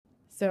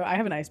So I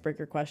have an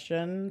icebreaker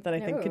question that I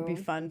think could be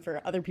fun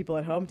for other people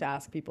at home to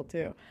ask people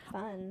too.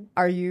 Fun.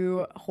 Are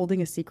you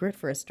holding a secret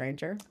for a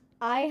stranger?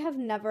 I have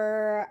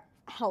never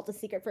held a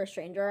secret for a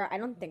stranger. I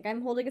don't think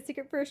I'm holding a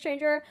secret for a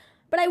stranger.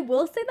 But I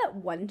will say that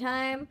one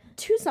time,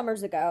 2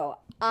 summers ago,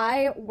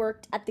 I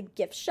worked at the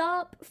gift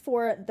shop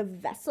for the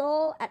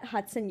Vessel at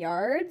Hudson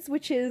Yards,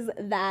 which is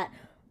that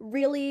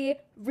really,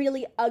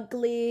 really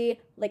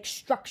ugly, like,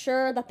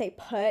 structure that they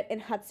put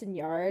in Hudson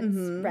Yards,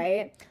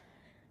 right?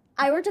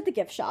 I worked at the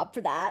gift shop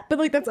for that. But,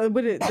 like, that's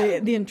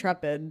the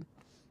Intrepid.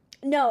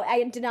 No,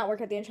 I did not work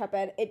at the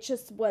Intrepid. It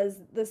just was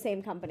the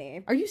same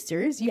company. Are you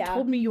serious? You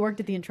told me you worked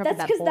at the Intrepid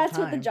That's because that's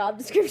what the job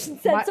description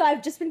said, so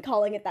I've just been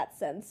calling it that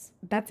since.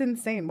 That's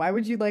insane. Why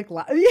would you, like,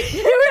 lie?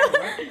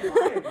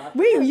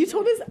 Wait, you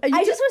told us...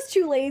 I just was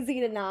too lazy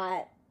to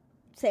not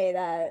say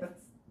that.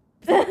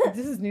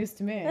 This is news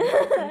to me.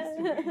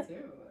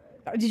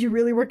 Did you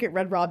really work at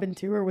Red Robin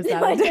too, or was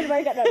that... I did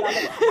work at Red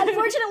Robin.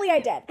 Unfortunately, I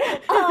did.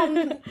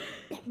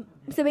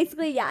 So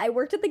basically, I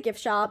worked at the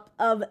gift shop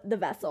of the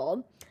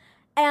Vessel.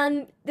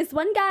 And this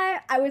one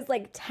guy, I was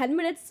like 10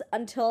 minutes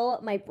until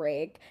my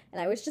break,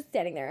 and I was just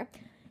standing there.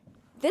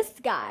 This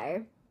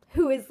guy,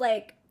 who is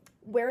like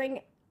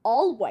wearing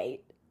all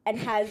white and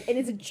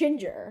is a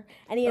ginger,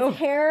 and he has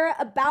hair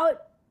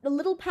about a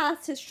little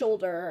past his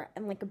shoulder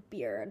and like a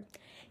beard.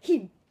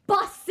 He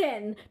busts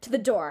in to the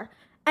door,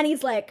 and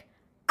he's like,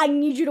 "I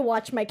need you to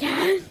watch my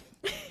cat."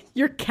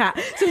 Your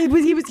cat. So he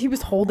was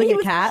holding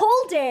a cat. He was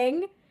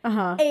holding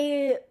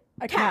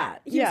a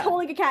cat. He was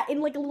holding a cat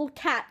in like a little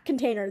cat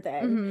container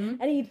thing.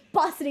 And he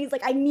busted. He's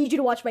like, "I need you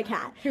to watch my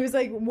cat." He was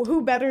like,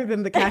 who better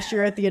than the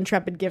cashier at the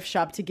Intrepid gift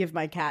shop to give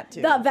my cat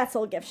to? The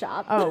Vessel gift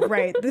shop. Oh,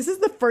 right. This is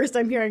the first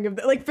I'm hearing of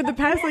like for the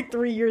past like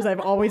 3 years I've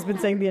always been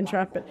saying the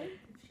Intrepid.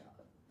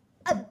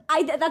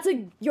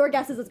 Your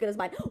guess is as good as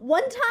mine.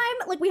 One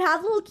time, like, we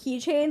have little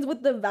keychains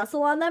with the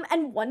Vessel on them,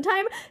 and one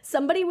time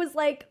somebody was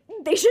like,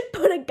 they should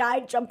put a guy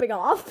jumping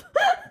off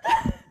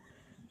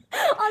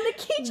on the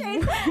keychain,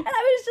 and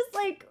I was just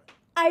like,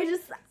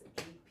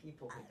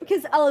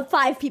 because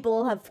 5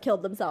 people have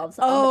killed themselves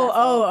on the Vessel.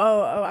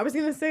 Oh. I was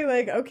going to say,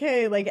 like,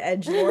 okay, like,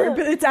 edgelord,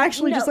 but it's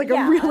actually just, like,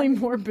 a really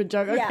morbid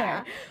joke. Okay.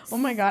 Yeah. Oh,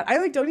 my God. I,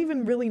 like, don't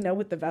even really know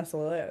what the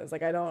Vessel is.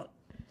 Like, I don't...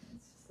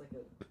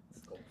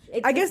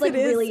 I guess it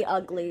is really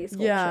ugly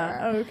sculpture.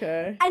 Yeah,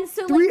 okay. And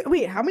so,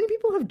 wait, how many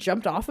people have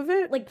jumped off of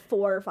it? Like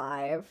 4 or 5.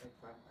 I've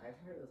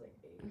heard it was like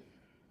 8.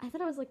 I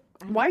thought it was like...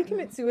 Why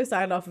commit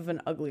suicide off of an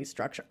ugly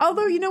structure?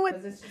 Although, you know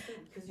what?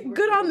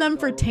 Good on them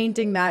for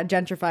tainting that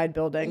gentrified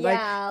building. Like,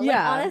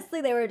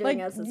 honestly, they were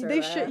doing us a service.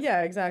 They should,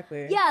 yeah,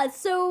 exactly. Yeah,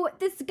 so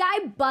this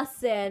guy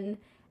busts in,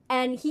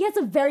 and he has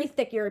a very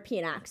thick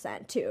European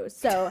accent, too.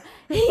 So,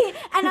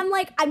 and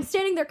I'm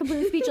standing there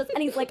completely speechless,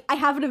 and he's like, "I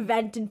have an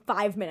event in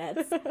 5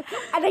 minutes, and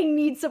I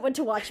need someone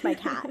to watch my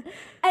cat." And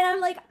I'm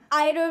like,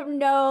 I don't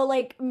know,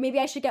 like, maybe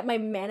I should get my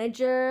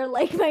manager, can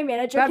watch his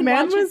cat. That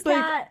man was,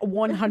 like,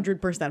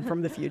 100%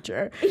 from the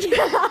future.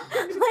 Yeah,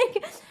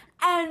 like,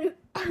 and...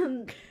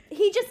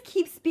 he just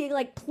keeps being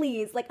like,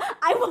 "Please, like,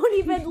 I won't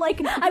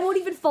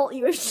even fault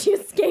you if she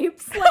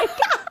escapes." Like,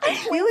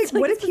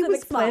 what if he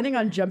was planning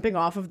on jumping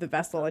off of the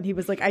Vessel and he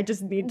was like, "I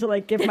just need to,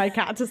 like, give my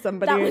cat to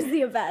somebody." That was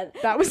the event.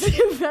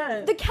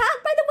 The cat,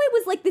 by the way,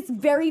 was like this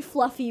very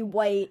fluffy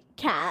white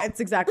cat. It's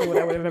exactly what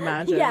I would have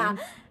imagined. Yeah.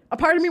 A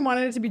part of me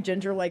wanted it to be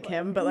ginger like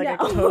him, but, like, I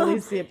could totally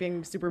see it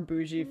being super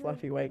bougie,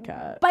 fluffy white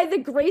cat. By the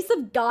grace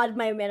of God,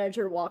 my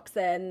manager walks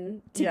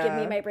in to give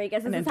me my break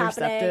as this is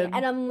happening.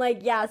 And I'm like,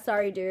 "Yeah,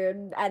 sorry,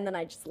 dude." And then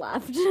I just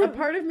left. A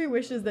part of me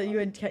wishes that you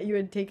had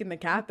taken the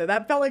cat, though.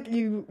 That felt like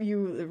you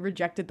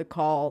rejected the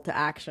call to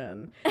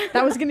action.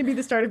 That was going to be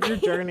the start of your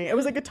journey. It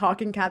was like a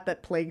talking cat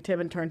that plagued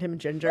him and turned him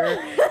ginger.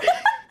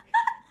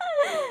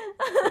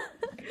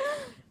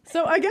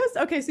 So I guess,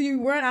 okay, so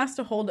you weren't asked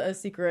to hold a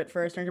secret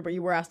for a stranger, but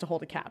you were asked to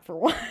hold a cat for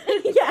one.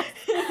 Yes.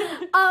 Do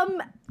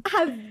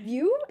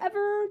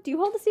you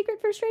hold a secret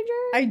for a stranger?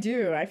 I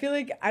do. I feel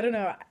like, I don't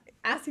know,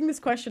 asking this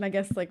question, I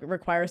guess, like,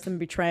 requires some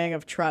betraying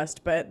of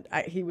trust, but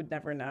he would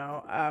never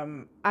know.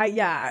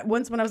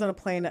 Once when I was on a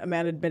plane, a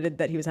man admitted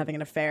that he was having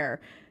an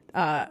affair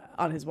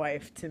on his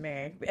wife to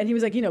me, and he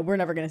was like, "We're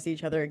never going to see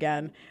each other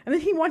again." And then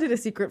he wanted a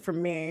secret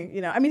from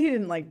me. I mean, he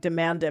didn't, like,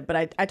 demand it, but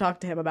I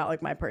talked to him about,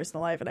 like, my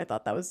personal life, and I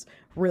thought that was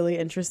really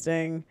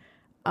interesting.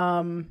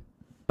 But,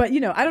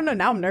 I don't know.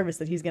 Now I'm nervous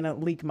that he's going to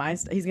leak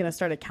he's going to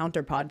start a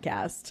counter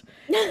podcast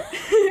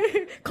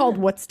called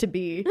What's to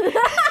Be.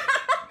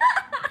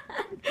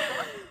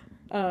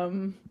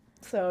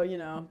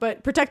 So,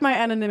 but protect my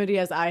anonymity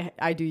as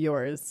I do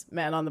yours,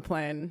 man on the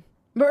plane.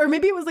 Or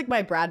maybe it was like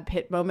my Brad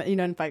Pitt moment,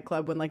 in Fight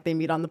Club when, like, they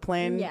meet on the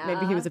plane. Yeah.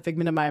 Maybe he was a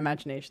figment of my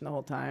imagination the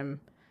whole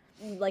time.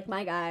 Like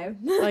my guy.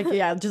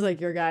 Just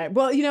like your guy.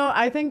 Well,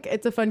 I think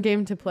it's a fun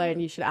game to play,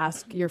 and you should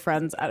ask your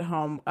friends at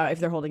home if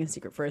they're holding a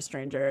secret for a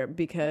stranger,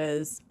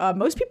 because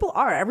most people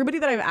are. Everybody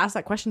that I've asked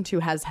that question to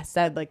has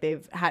said, like,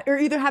 they've had, or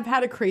either have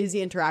had a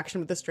crazy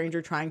interaction with a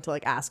stranger trying to,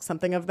 like, ask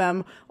something of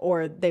them,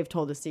 or they've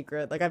told a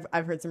secret. Like,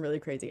 I've heard some really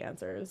crazy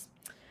answers.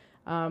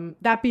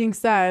 That being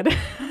said,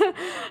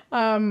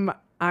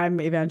 I'm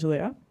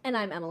Evangelia. And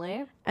I'm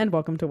Emily. And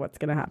welcome to What's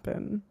Gonna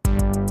Happen.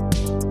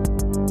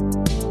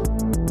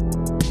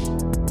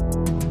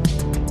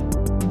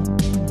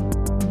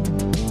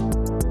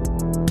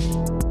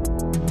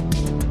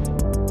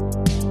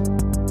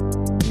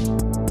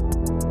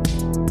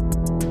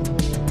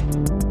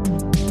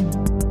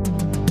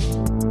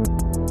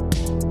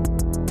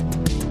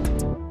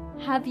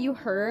 Have you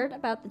heard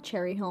about the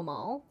Cherry Hill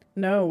Mall?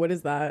 No, what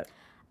is that?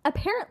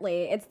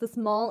 Apparently, it's this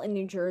mall in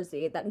New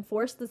Jersey that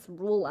enforced this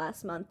rule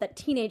last month that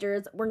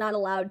teenagers were not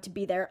allowed to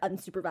be there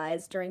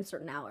unsupervised during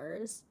certain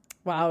hours.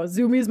 Wow,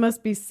 Zoomies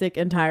must be sick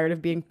and tired of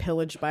being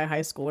pillaged by high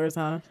schoolers,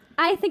 huh?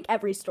 I think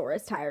every store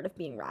is tired of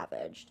being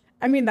ravaged.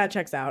 I mean, that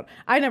checks out.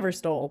 I never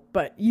stole,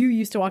 but you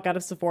used to walk out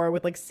of Sephora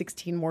with like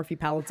 16 Morphe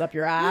palettes up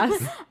your ass.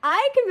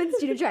 I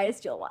convinced you to try to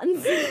steal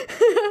once.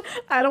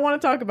 I don't want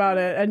to talk about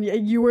it, and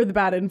you were the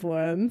bad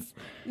influence.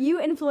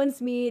 You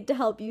influenced me to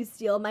help you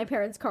steal my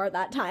parents' car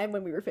that time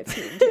when we were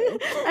 15, too.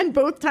 And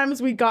both times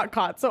we got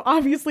caught, so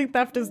obviously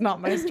theft is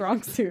not my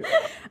strong suit.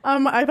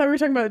 I thought we were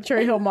talking about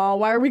Cherry Hill Mall.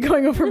 Why are we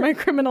going over my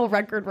criminal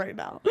record right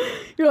now?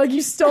 You're like,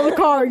 you stole a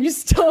car, you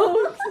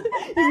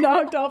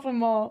knocked off a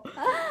mall.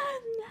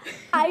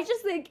 I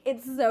just think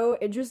it's so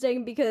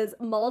interesting because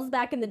malls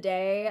back in the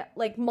day,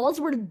 like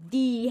malls were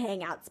the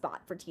hangout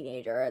spot for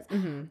teenagers.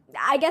 Mm-hmm.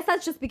 I guess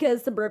that's just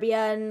because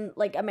suburbia and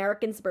like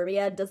American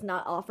suburbia does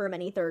not offer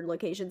many third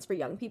locations for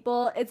young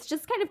people. It's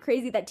just kind of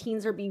crazy that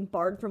teens are being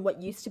barred from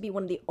what used to be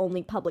one of the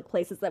only public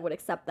places that would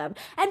accept them.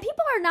 And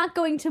people are not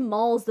going to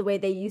malls the way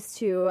they used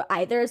to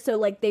either. So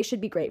like they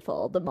should be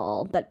grateful, the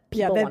mall, that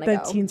people want to go.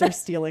 Yeah, the teens are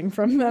stealing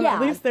from them. Yeah.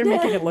 At least they're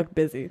making it look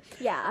busy.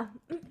 Yeah.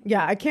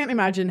 Yeah, I can't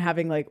imagine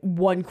having like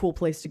one cool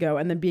place to go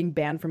and then being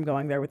banned from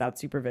going there without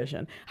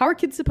supervision. How are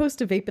kids supposed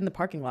to vape in the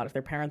parking lot if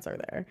their parents are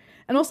there?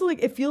 And also,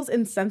 like, it feels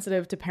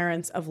insensitive to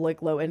parents of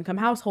like low income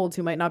households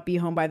who might not be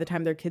home by the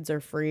time their kids are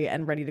free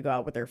and ready to go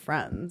out with their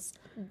friends.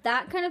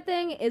 That kind of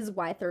thing is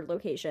why third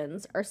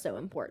locations are so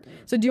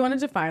important. So do you want to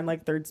define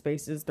like third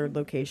spaces, third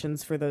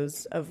locations for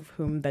those of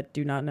whom that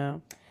do not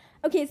know?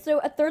 Okay, so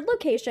a third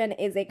location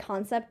is a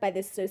concept by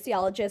this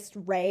sociologist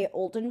Ray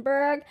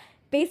Oldenburg.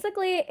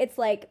 Basically, it's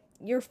like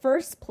your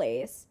first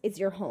place is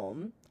your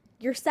home.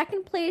 Your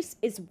second place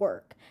is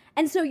work.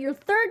 And so your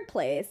third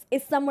place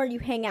is somewhere you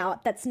hang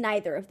out that's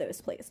neither of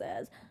those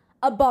places.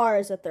 A bar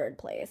is a third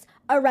place.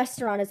 A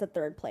restaurant is a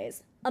third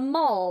place. A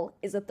mall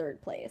is a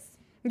third place.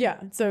 Yeah,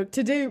 so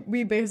today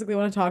we basically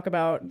want to talk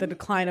about the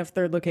decline of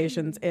third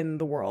locations in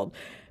the world.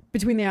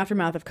 Between the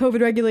aftermath of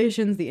COVID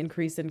regulations, the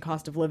increase in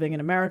cost of living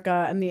in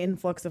America, and the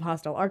influx of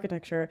hostile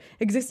architecture,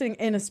 existing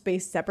in a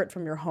space separate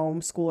from your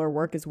home, school, or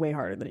work is way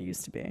harder than it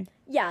used to be.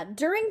 Yeah,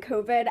 during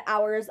COVID,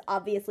 hours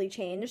obviously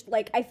changed.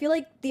 Like, I feel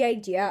like the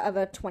idea of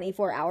a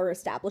 24-hour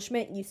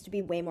establishment used to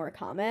be way more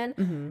common.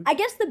 Mm-hmm. I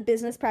guess the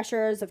business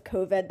pressures of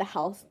COVID,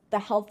 the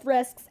health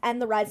risks,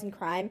 and the rise in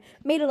crime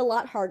made it a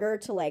lot harder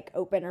to, like,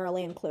 open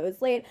early and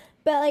close late.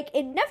 But, like,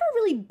 it never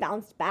really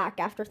bounced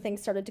back after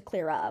things started to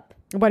clear up.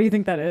 Why do you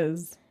think that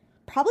is?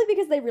 Probably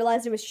because they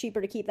realized it was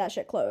cheaper to keep that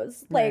shit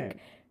closed. Like, right.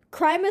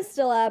 Crime is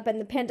still up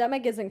and the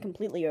pandemic isn't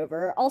completely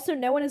over. Also,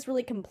 no one is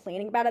really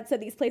complaining about it, so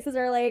these places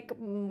are like,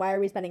 why are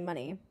we spending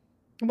money?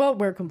 Well,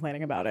 we're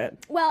complaining about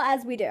it. Well,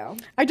 as we do.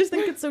 I just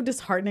think it's so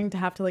disheartening to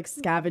have to like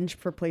scavenge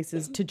for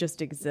places to just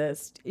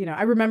exist. You know,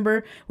 I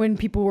remember when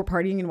people were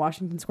partying in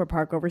Washington Square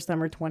Park over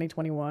summer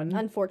 2021.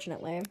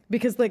 Unfortunately.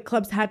 Because like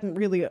clubs hadn't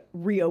really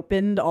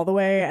reopened all the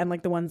way, and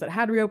like the ones that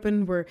had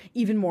reopened were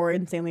even more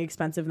insanely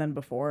expensive than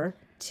before.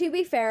 To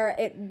be fair,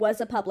 it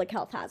was a public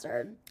health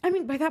hazard. I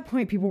mean, by that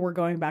point, people were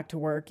going back to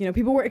work. You know,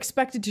 people were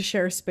expected to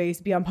share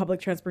space, be on public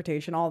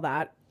transportation, all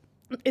that.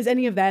 Is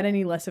any of that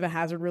any less of a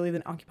hazard really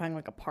than occupying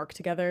like a park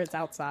together? It's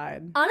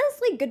outside.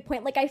 Honestly, good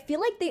point. Like, I feel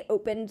like they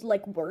opened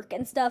like work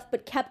and stuff,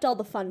 but kept all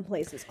the fun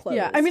places closed.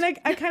 Yeah, I mean, I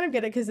kind of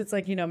get it because it's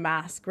like, you know,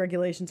 mask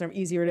regulations are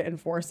easier to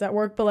enforce at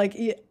work, but like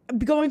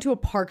going to a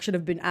park should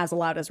have been as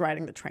allowed as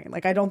riding the train.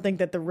 Like, I don't think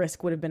that the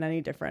risk would have been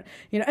any different,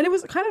 you know. And it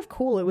was kind of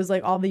cool. It was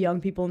like all the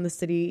young people in the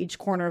city, each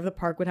corner of the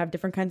park would have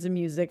different kinds of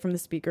music from the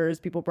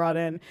speakers people brought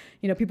in.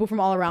 You know, people from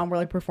all around were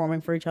like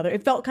performing for each other.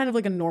 It felt kind of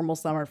like a normal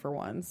summer for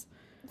once.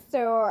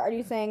 So are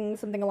you saying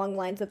something along the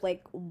lines of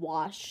like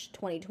Wash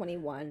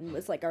 2021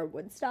 was like our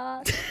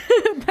Woodstock?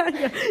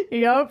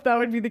 Yep, that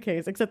would be the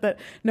case, except that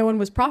no one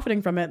was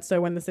profiting from it.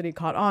 So when the city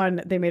caught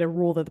on, they made a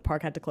rule that the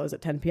park had to close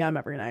at 10 p.m.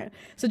 every night.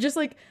 So just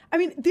like, I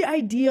mean, the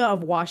idea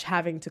of Wash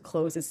having to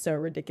close is so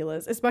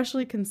ridiculous,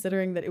 especially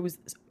considering that it was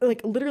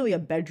like literally a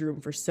bedroom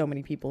for so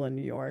many people in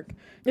New York.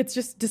 It's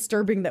just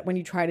disturbing that when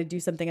you try to do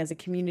something as a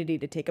community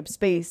to take up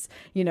space,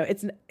 you know,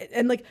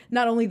 and like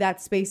not only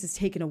that space is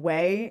taken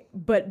away,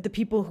 but the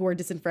people who are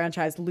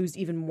disenfranchised lose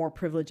even more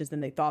privileges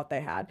than they thought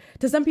they had.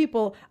 To some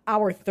people,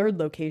 our third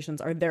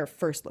locations are their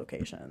first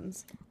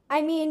locations.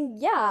 I mean,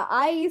 yeah,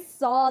 I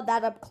saw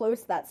that up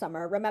close that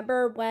summer.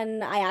 Remember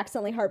when I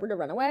accidentally harbored a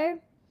runaway?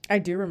 I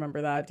do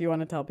remember that. Do you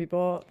want to tell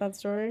people that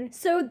story?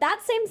 So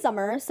that same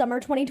summer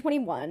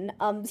 2021,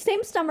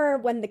 same summer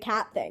when the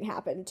cat thing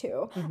happened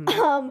too,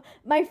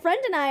 my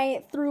friend and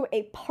I threw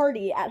a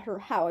party at her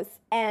house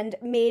and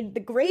made the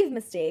grave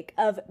mistake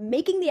of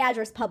making the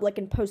address public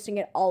and posting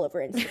it all over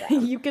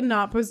Instagram. You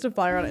cannot post a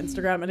flyer on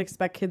Instagram and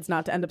expect kids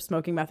not to end up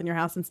smoking meth in your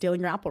house and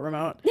stealing your Apple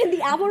remote. And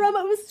the Apple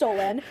remote was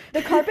stolen.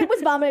 The carpet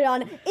was vomited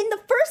on. In the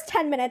first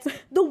 10 minutes,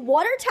 the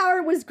water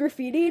tower was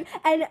graffitied,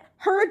 and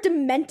her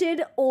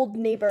demented old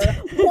neighbor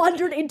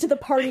wandered into the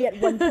party at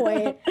one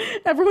point.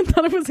 Everyone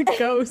thought it was a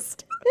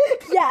ghost.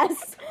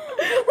 Yes.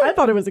 I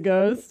thought it was a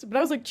ghost, but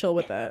I was like chill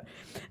with it.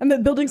 And the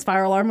building's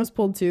fire alarm was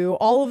pulled too.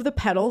 All of the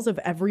petals of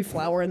every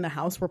flower in the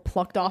house were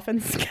plucked off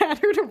and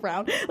scattered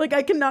around. Like,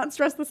 I cannot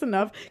stress this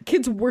enough.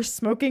 Kids were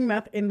smoking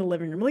meth in the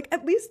living room. Like,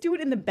 at least do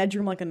it in the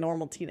bedroom like a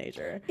normal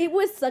teenager. It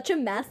was such a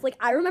mess. Like,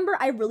 I remember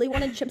I really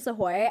wanted Chips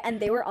Ahoy, and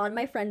they were on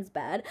my friend's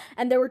bed,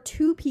 and there were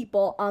two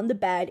people on the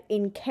bed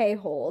in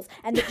K-holes,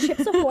 and the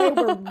Chips Ahoy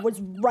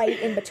was right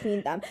in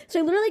between them. So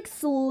I literally like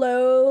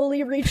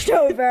slowly reached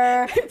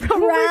over, grabbed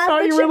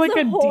thought the you were Chips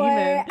like a Ahoy,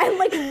 demon. and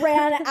like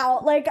ran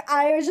out. Like,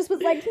 I was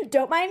like,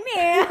 don't mind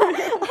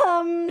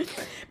me.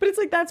 But it's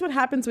like, that's what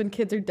happens when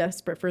kids are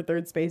desperate for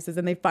third spaces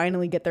and they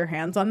finally get their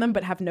hands on them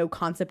but have no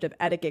concept of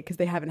etiquette because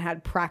they haven't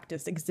had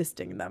practice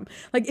existing in them.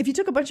 Like, if you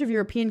took a bunch of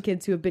European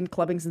kids who have been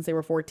clubbing since they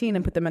were 14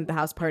 and put them at the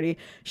house party,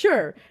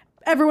 sure,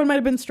 everyone might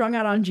have been strung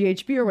out on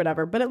GHB or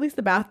whatever, but at least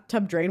the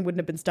bathtub drain wouldn't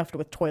have been stuffed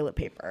with toilet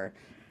paper.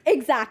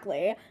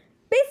 Exactly.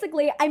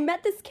 Basically, I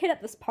met this kid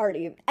at this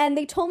party, and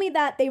they told me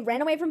that they ran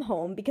away from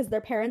home because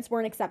their parents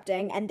weren't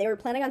accepting, and they were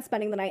planning on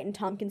spending the night in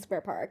Tompkins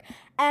Square Park.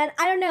 And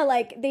I don't know,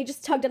 like, they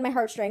just tugged at my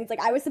heartstrings. Like,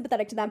 I was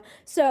sympathetic to them.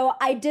 So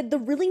I did the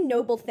really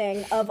noble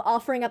thing of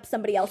offering up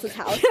somebody else's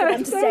house for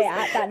them to stay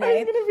at that night.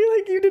 I was gonna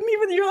be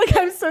like, you were like,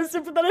 I'm so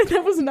sympathetic.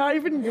 That was not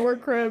even your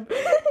crib.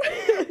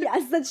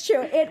 Yes, that's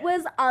true. It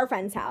was our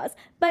friend's house.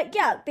 But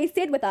yeah, they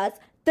stayed with us.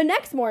 The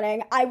next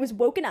morning, I was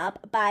woken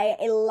up by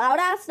a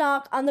loud-ass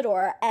knock on the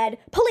door, and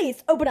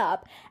police open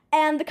up.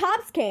 And the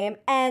cops came,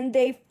 and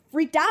they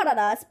freaked out at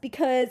us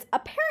because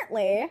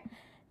apparently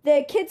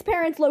the kids'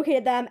 parents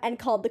located them and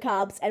called the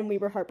cops, and we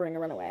were harboring a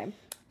runaway.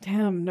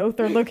 Damn, no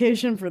third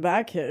location for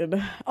that kid.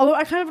 Although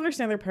I kind of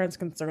understand their parents'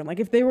 concern. Like,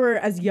 if they were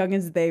as young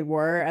as they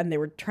were and they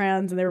were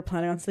trans and they were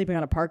planning on sleeping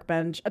on a park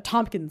bench, a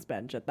Tompkins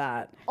bench at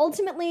that.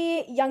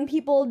 Ultimately, young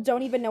people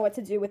don't even know what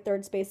to do with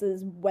third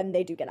spaces when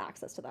they do get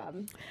access to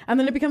them. And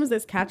then it becomes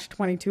this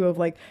catch-22 of,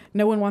 like,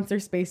 no one wants their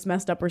space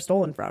messed up or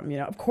stolen from. You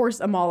know, of course,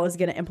 a mall is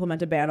going to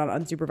implement a ban on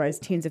unsupervised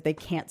teens if they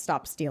can't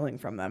stop stealing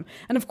from them.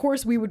 And of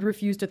course, we would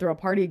refuse to throw a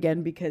party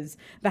again because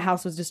the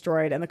house was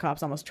destroyed and the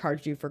cops almost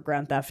charged you for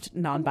grand theft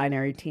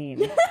non-binary teen.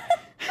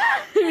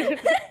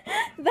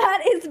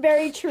 That is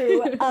very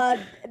true.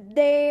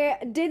 They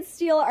did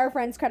steal our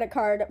friend's credit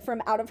card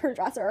from out of her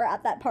dresser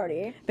at that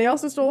party. They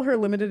also stole her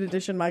limited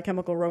edition My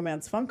Chemical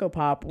Romance Funko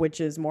Pop,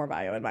 which is more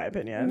value in my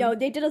opinion. No,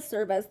 they did a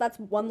service. That's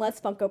one less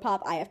Funko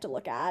Pop I have to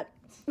look at.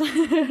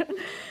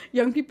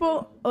 Young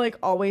people, like,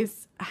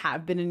 always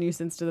have been a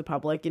nuisance to the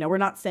public. You know, we're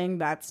not saying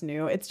that's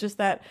new. It's just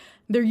that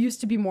there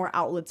used to be more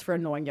outlets for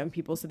annoying young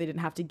people so they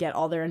didn't have to get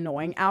all their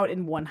annoying out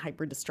in one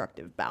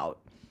hyper-destructive bout.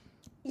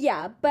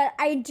 Yeah, but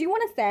I do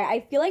want to say,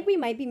 I feel like we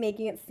might be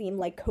making it seem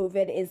like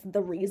COVID is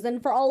the reason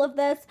for all of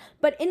this,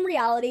 but in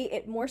reality,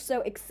 it more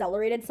so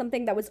accelerated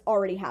something that was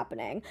already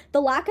happening. The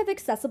lack of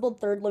accessible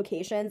third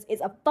locations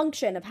is a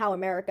function of how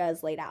America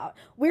is laid out.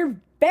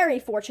 We're very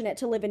fortunate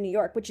to live in New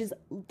York, which is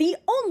the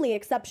only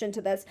exception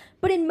to this,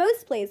 but in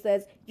most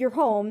places, you're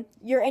home,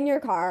 you're in your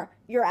car,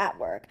 you're at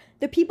work.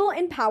 The people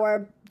in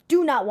power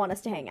do not want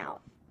us to hang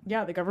out.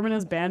 Yeah, the government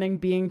is banning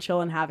being chill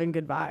and having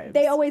good vibes.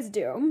 They always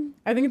do.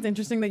 I think it's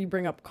interesting that you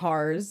bring up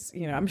cars.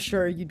 You know, I'm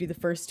sure you'd be the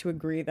first to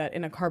agree that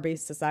in a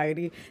car-based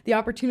society, the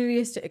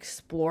opportunities to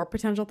explore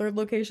potential third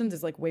locations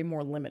is like way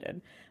more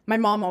limited. My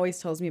mom always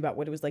tells me about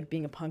what it was like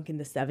being a punk in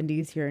the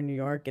 70s here in New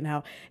York and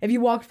how if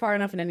you walked far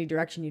enough in any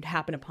direction, you'd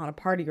happen upon a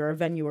party or a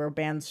venue or a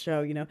band's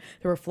show. You know,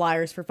 there were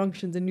flyers for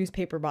functions in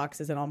newspaper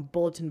boxes and on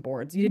bulletin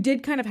boards. You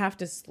did kind of have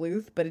to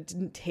sleuth, but it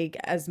didn't take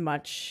as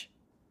much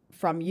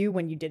from you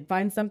when you did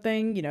find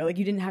something. You know, like,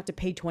 you didn't have to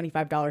pay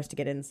 $25 to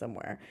get in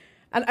somewhere.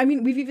 And I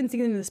mean, we've even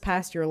seen in this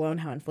past year alone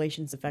how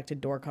inflation's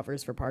affected door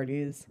covers for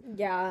parties.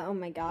 Yeah, oh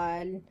my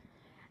god.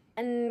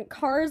 And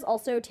cars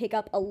also take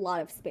up a lot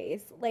of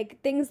space.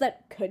 Like, things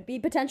that could be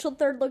potential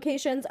third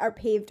locations are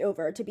paved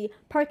over to be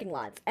parking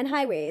lots and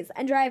highways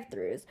and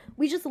drive-thrus.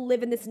 We just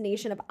live in this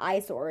nation of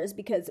eyesores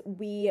because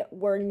we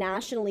were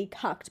nationally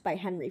cucked by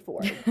Henry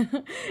Ford.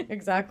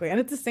 Exactly. And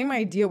it's the same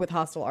idea with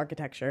hostile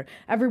architecture.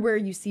 Everywhere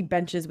you see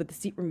benches with the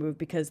seat removed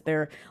because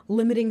they're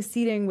limiting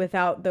seating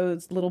without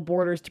those little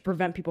borders to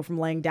prevent people from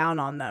laying down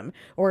on them,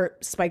 or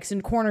spikes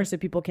in corners so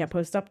people can't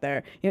post up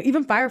there. You know,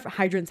 even fire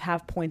hydrants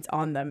have points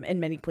on them in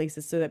many places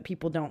so that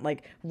people don't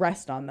like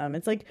rest on them.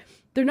 It's like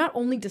they're not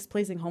only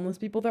displacing homeless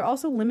people, they're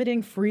also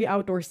limiting free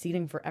outdoor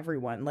seating for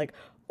everyone. Like,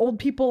 old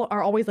people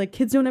are always like,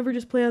 kids don't ever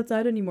just play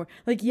outside anymore.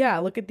 Like, yeah,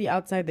 look at the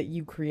outside that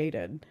you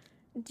created.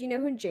 Do you know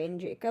who Jane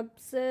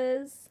Jacobs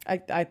is?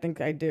 I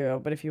think I do,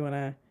 but if you want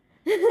to...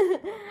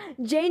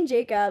 Jane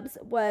Jacobs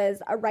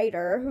was a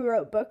writer who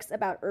wrote books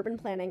about urban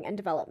planning and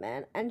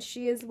development, and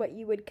she is what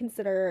you would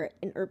consider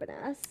an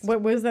urbanist.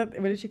 What was that?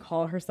 What did she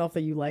call herself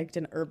that you liked?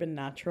 An urban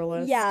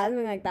naturalist? Yeah,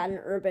 something like that, an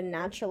urban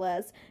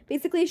naturalist.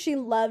 Basically, she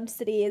loved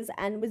cities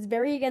and was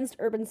very against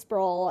urban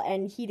sprawl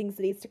and heating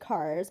cities to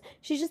cars.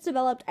 She just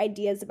developed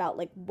ideas about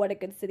like what a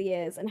good city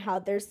is and how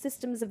there's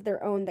systems of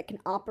their own that can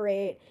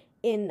operate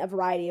in a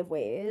variety of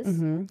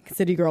ways.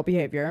 City girl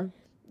behavior.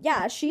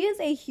 Yeah, she is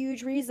a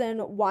huge reason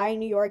why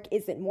New York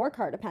isn't more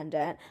car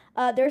dependent.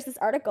 There's this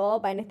article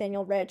by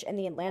Nathaniel Rich in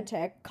The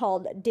Atlantic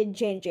called "Did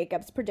Jane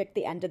Jacobs Predict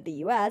the End of the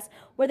U.S.?"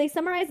 where they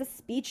summarize a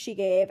speech she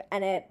gave,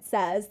 and it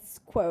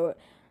says, quote,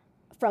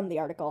 from the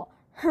article,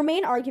 "Her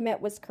main argument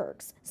was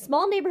Kirk's.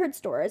 Small neighborhood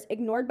stores,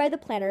 ignored by the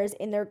planners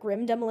in their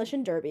grim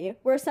demolition derby,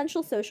 were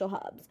essential social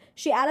hubs.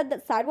 She added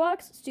that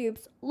sidewalks,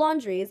 stoops,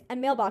 laundries, and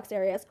mailbox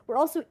areas were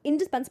also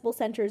indispensable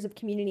centers of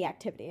community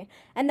activity,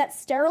 and that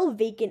sterile,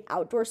 vacant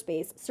outdoor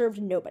space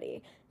served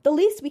nobody. The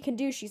least we can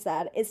do," she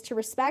said, "is to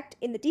respect,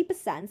 in the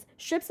deepest sense,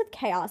 strips of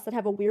chaos that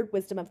have a weird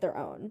wisdom of their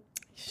own."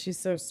 She's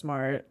so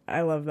smart.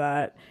 I love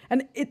that.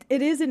 And it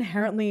is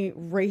inherently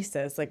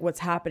racist, like what's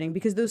happening,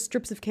 because those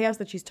strips of chaos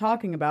that she's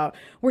talking about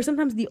were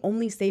sometimes the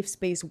only safe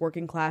space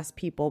working class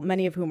people,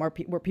 many of whom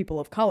were people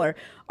of color,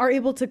 are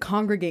able to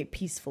congregate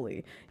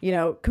peacefully. You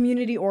know,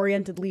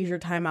 community-oriented leisure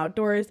time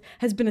outdoors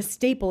has been a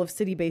staple of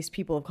city-based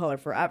people of color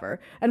forever.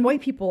 And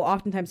white people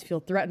oftentimes feel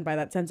threatened by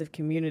that sense of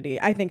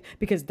community, I think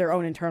because their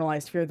own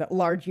internalized fear that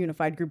large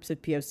unified groups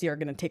of POC are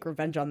going to take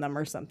revenge on them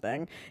or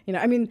something. You know,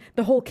 I mean,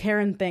 the whole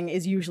Karen thing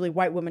is usually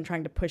white women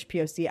trying to push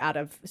POC out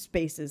of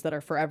spaces that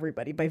are for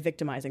everybody by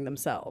victimizing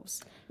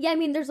themselves. Yeah, I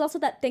mean, there's also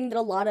that thing that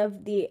a lot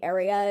of the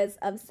areas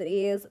of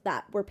cities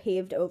that were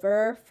paved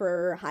over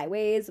for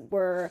highways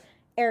were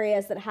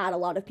areas that had a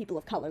lot of people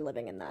of color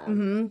living in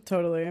them.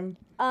 Totally.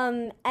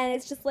 And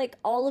it's just like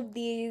all of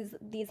these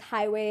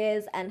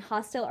highways and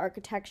hostile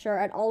architecture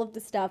and all of the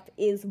stuff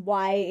is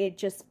why it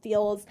just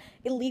feels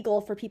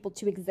illegal for people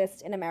to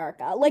exist in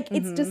America. Like,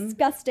 it's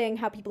disgusting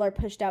how people are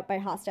pushed out by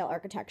hostile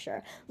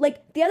architecture.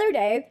 Like, the other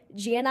day,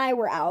 Gia and I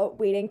were out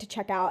waiting to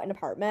check out an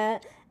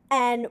apartment,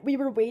 and we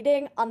were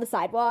waiting on the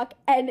sidewalk,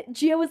 and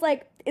Gia was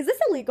like, "Is this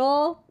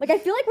illegal? Like, I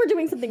feel like we're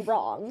doing something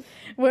wrong."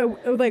 Well,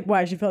 like,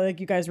 why? She felt like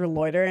you guys were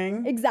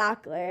loitering?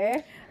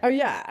 Exactly. Oh,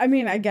 yeah. I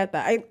mean, I get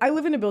that. I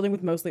live in a building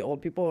with mostly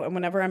old people, and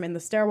whenever I'm in the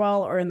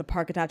stairwell or in the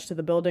park attached to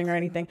the building or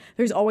anything,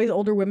 there's always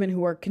older women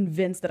who are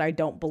convinced that I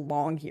don't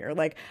belong here.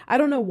 Like, I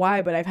don't know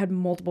why, but I've had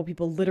multiple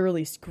people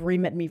literally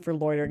scream at me for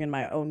loitering in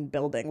my own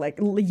building, like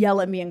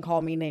yell at me and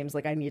call me names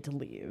like I need to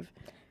leave.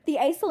 The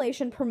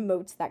isolation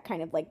promotes that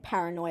kind of like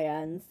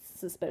paranoia and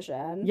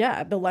suspicion.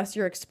 Yeah, the less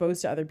you're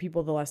exposed to other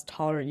people, the less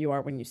tolerant you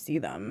are when you see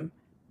them.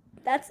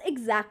 That's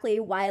exactly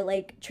why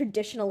like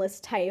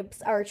traditionalist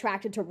types are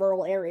attracted to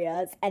rural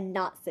areas and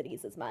not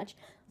cities as much.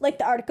 Like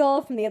the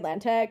article from The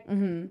Atlantic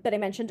that I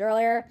mentioned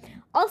earlier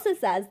also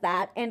says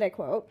that, and I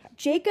quote,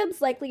 "Jacobs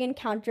likely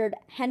encountered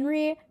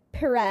Henry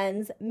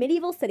Pirren's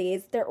medieval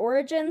cities, their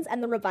origins,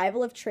 and the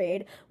revival of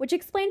trade, which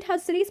explained how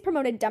cities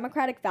promoted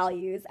democratic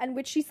values and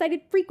which she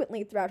cited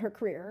frequently throughout her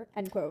career,"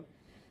 end quote.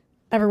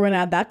 Everyone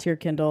add that to your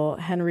Kindle,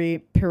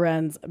 Henry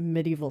Pirren's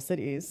medieval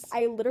cities.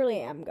 I literally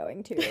am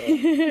going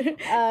to.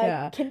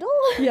 Yeah. Kindle?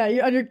 Yeah,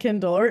 you on your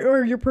Kindle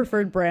or your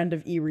preferred brand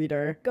of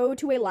e-reader. Go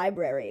to a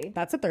library.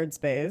 That's a third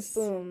space.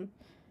 Boom.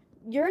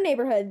 Your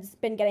neighborhood's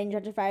been getting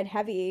gentrified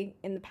heavy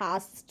in the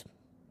past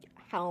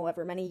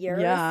however many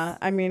years. Yeah,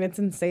 I mean, it's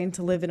insane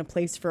to live in a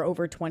place for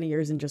over 20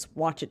 years and just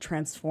watch it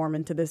transform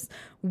into this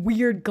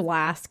weird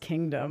glass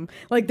kingdom.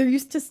 Like, there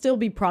used to still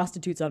be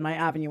prostitutes on my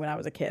avenue when I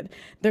was a kid.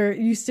 There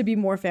used to be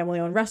more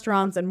family-owned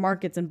restaurants and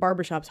markets and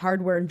barbershops,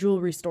 hardware and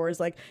jewelry stores,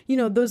 like, you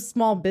know, those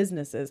small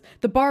businesses.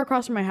 The bar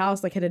across from my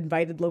house, like, had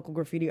invited local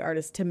graffiti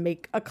artists to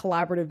make a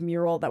collaborative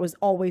mural that was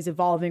always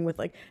evolving with,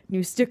 like,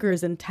 new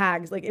stickers and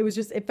tags. Like, it was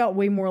just, it felt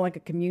way more like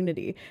a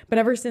community. But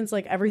ever since,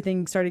 like,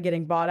 everything started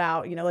getting bought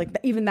out, you know, like,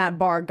 even that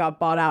bar got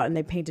bought out and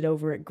they painted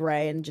over it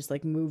gray and just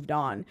like moved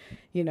on,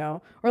 you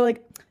know, or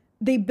like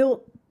they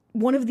built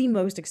one of the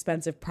most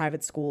expensive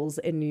private schools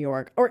in New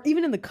York, or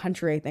even in the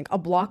country, I think, a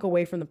block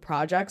away from the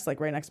projects,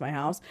 like right next to my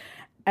house,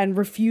 and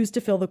refused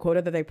to fill the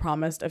quota that they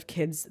promised of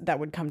kids that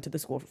would come to the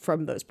school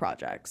from those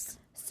projects.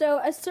 So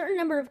a certain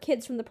number of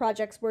kids from the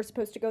projects were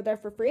supposed to go there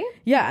for free?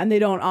 Yeah, and they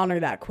don't honor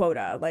that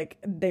quota. Like,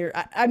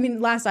 I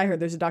mean, last I heard,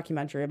 there's a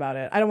documentary about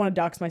it. I don't want to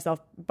dox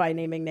myself by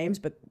naming names,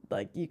 but,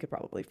 like, you could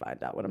probably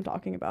find out what I'm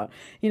talking about.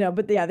 You know,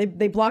 but, yeah,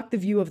 they blocked the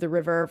view of the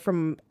river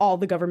from all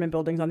the government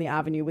buildings on the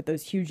avenue with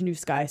those huge new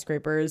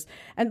skyscrapers.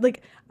 And,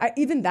 like,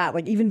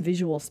 even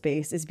visual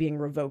space is being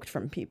revoked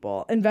from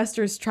people.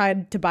 Investors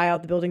tried to buy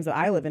out the buildings that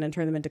I live in and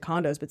turn them into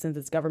condos, but since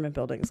it's government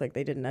buildings, like,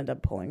 they didn't end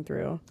up pulling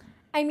through.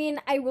 I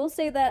mean, I will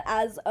say that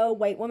as a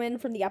white woman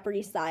from the Upper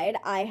East Side,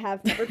 I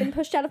have never been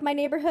pushed out of my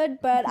neighborhood,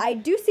 but I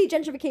do see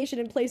gentrification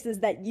in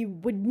places that you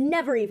would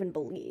never even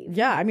believe.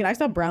 Yeah, I mean, I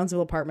saw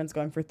Brownsville apartments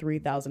going for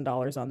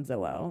 $3,000 on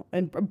Zillow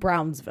in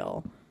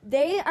Brownsville.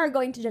 They are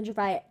going to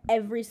gentrify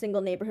every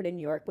single neighborhood in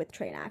New York with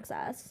train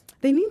access.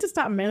 They need to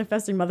stop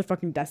manifesting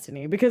motherfucking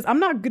destiny, because I'm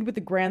not good with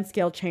the grand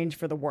scale change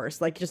for the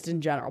worse, like just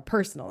in general,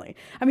 personally.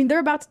 I mean, they're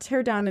about to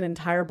tear down an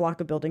entire block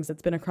of buildings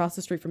that's been across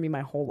the street from me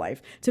my whole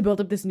life to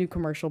build up this new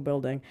commercial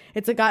building.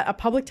 It's got a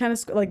public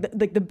tennis,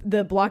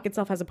 the block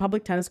itself has a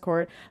public tennis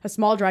court, a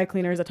small dry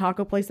cleaners, a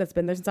taco place that's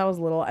been there since I was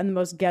little, and the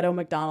most ghetto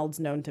McDonald's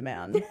known to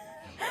man.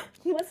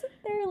 Wasn't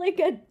there like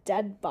a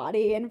dead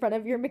body in front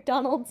of your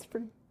McDonald's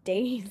for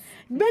days?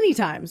 Many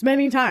times,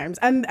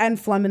 and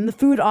phlegm in the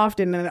food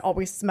often, and it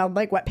always smelled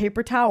like wet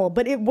paper towel.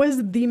 But it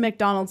was the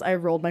McDonald's I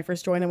rolled my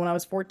first joint in when I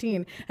was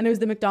 14, and it was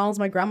the McDonald's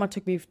my grandma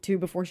took me to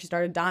before she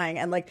started dying.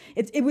 And like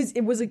it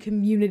was a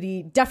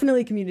community,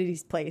 definitely a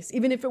community's place,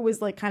 even if it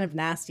was like kind of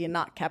nasty and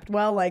not kept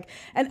well. Like,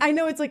 and I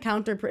know it's like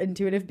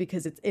counterintuitive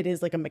because it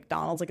is like a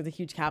McDonald's, like it's a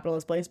huge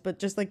capitalist place, but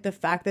just like the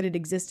fact that it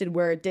existed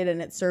where it did and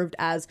it served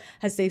as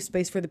a safe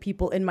space for the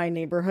people in my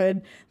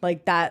neighborhood,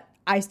 like that.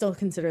 I still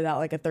consider that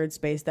like a third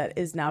space that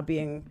is now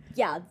being...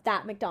 Yeah,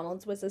 that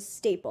McDonald's was a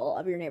staple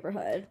of your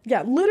neighborhood.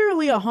 Yeah,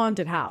 literally a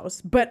haunted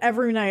house. But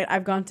every night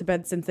I've gone to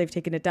bed since they've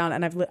taken it down,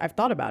 and I've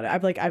thought about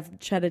it. I've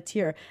shed a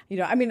tear. You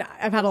know, I mean,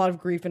 I've had a lot of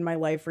grief in my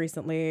life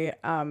recently,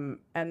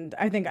 and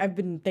I think I've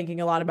been thinking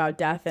a lot about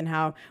death and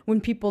how when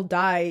people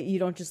die, you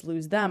don't just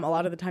lose them. A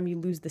lot of the time you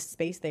lose the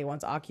space they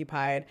once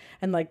occupied.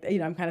 And like, you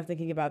know, I'm kind of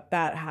thinking about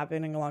that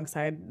happening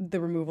alongside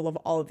the removal of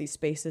all of these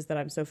spaces that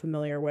I'm so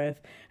familiar with.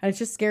 And it's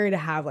just scary to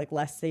have like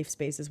less safe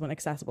spaces when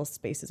accessible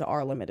spaces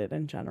are limited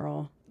in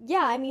general.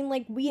 Yeah, I mean,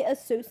 like, we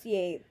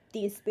associate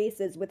these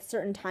spaces with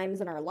certain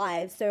times in our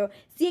lives, so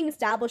seeing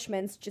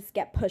establishments just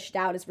get pushed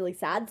out is really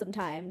sad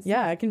sometimes.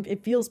 Yeah,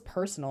 it feels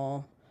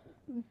personal.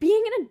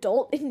 Being an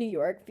adult in New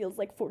York feels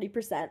like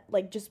 40%,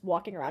 like, just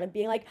walking around and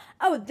being like,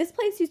 oh, this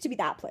place used to be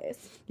that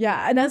place.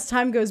 Yeah, and as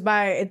time goes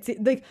by, it's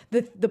like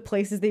the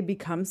places they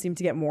become seem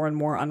to get more and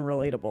more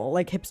unrelatable,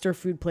 like hipster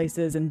food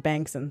places and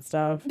banks and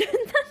stuff.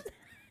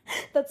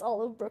 That's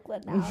all of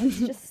Brooklyn now. It's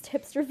just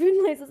hipster food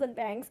places and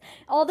banks.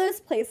 All those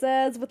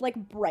places with like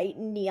bright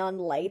neon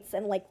lights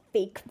and like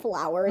fake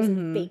flowers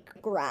and fake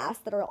grass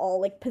that are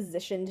all like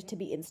positioned to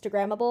be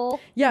Instagrammable.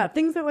 Yeah,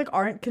 things that like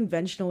aren't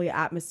conventionally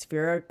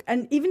atmospheric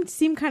and even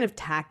seem kind of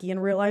tacky in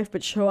real life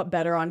but show up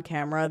better on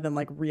camera than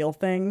like real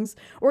things.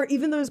 Or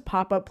even those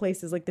pop-up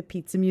places like the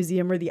Pizza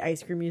Museum or the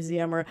Ice Cream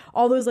Museum or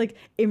all those like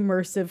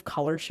immersive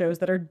color shows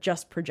that are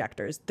just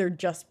projectors. They're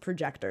just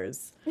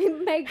projectors.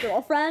 My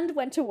girlfriend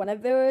went to one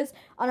of those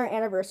on our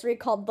anniversary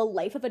called The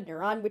Life of a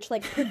Neuron, which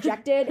like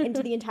projected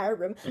into the entire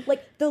room,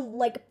 like the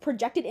like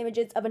projected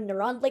images of a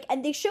neuron, like,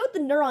 and they showed the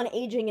neuron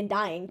aging and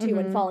dying too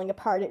and falling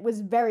apart. It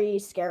was very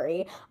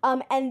scary.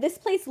 And this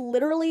place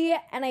literally,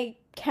 and I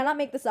cannot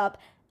make this up,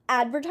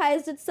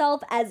 advertised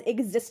itself as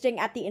existing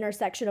at the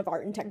intersection of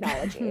art and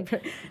technology.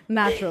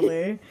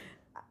 Naturally.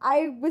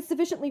 I was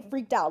sufficiently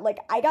freaked out. Like,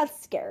 I got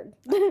scared.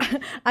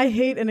 I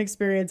hate an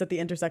experience at the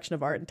intersection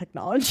of art and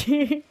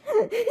technology.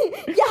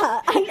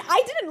 Yeah,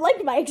 I didn't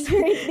like my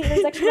experience at the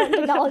intersection of art and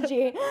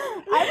technology.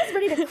 I was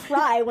ready to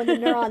cry when the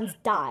neurons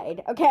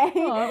died, okay?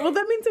 Well,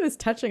 that means it was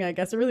touching, I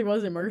guess. It really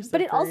was immersive.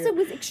 But it also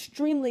was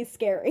extremely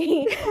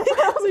scary.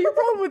 So your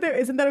problem with it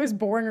isn't that it was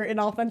boring or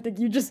inauthentic.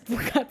 You just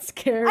got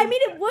scared. I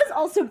mean, it was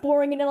also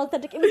boring and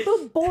inauthentic. It was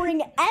both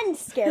boring and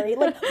scary.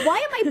 Like, why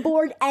am I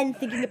bored and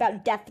thinking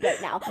about death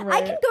right now?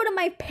 Right. I can go to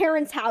my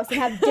parents' house and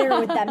have dinner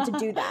with them to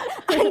do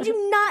that. I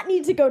do not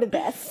need to go to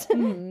this.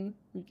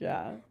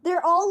 Yeah.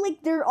 They're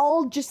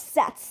all just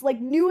sets,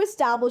 like new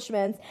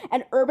establishments,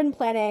 and urban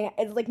planning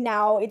is like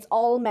now it's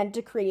all meant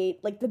to create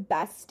like the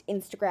best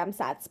Instagram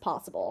sets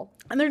possible.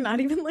 And they're not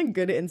even like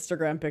good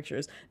Instagram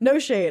pictures. No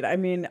shade. I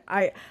mean,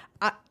 I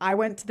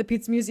went to the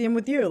Pizza Museum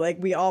with you. Like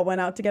we all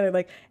went out together.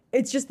 Like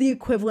it's just the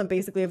equivalent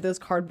basically of those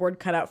cardboard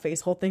cutout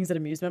face hole things at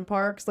amusement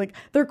parks. Like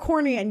they're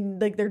corny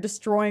and like they're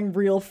destroying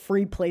real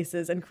free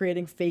places and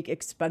creating fake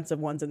expensive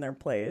ones in their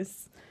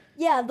place.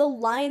 Yeah, the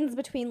lines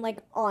between like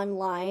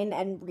online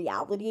and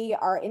reality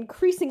are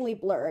increasingly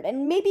blurred.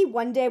 And maybe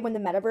one day when the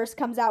metaverse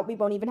comes out, we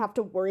won't even have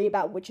to worry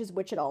about which is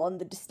which at all and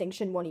the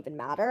distinction won't even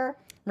matter.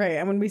 Right.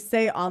 And when we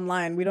say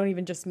online, we don't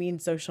even just mean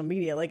social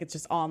media. Like it's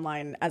just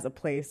online as a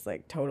place,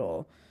 like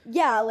total.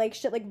 Yeah, like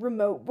shit like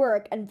remote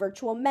work and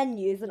virtual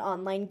menus and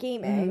online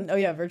gaming. Oh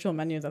yeah, virtual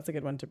menus. That's a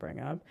good one to bring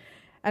up.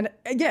 And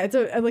yeah, it's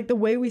like the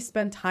way we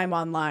spend time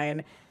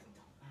online.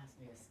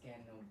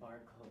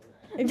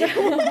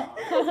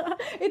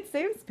 It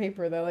saves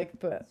paper though,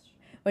 but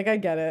I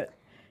get it,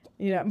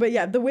 you know. But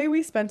yeah, the way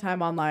we spend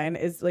time online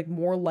is like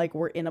more like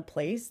we're in a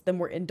place than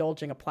we're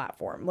indulging a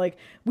platform. Like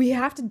we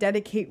have to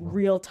dedicate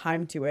real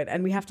time to it,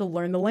 and we have to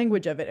learn the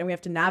language of it, and we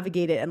have to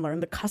navigate it and learn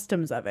the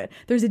customs of it.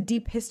 There's a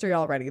deep history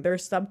already. There are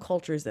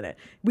subcultures in it.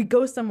 We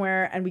go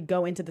somewhere and we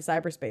go into the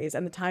cyberspace,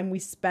 and the time we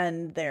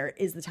spend there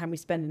is the time we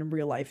spend in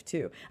real life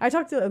too. I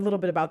talked a little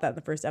bit about that in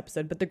the first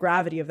episode, but the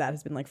gravity of that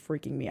has been like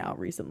freaking me out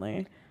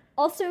recently.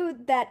 Also,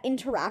 that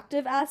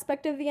interactive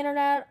aspect of the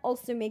internet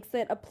also makes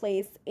it a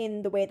place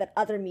in the way that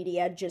other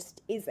media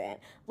just isn't.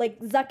 Like,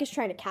 Zuck is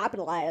trying to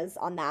capitalize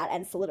on that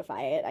and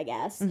solidify it, I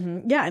guess.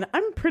 Mm-hmm. Yeah, and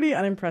I'm pretty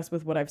unimpressed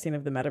with what I've seen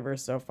of the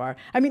metaverse so far.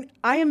 I mean,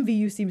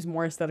 IMVU seems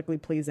more aesthetically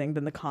pleasing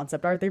than the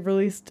concept art they've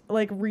released,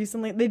 like,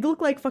 recently. They look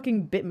like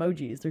fucking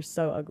Bitmojis. They're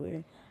so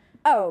ugly.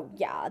 Oh,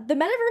 yeah. The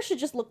metaverse should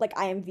just look like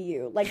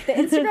IMVU. Like, the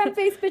Instagram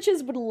face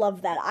bitches would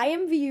love that.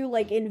 IMVU,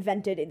 like,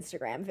 invented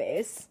Instagram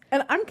face.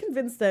 And I'm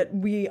convinced that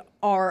we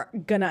are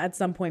gonna, at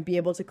some point, be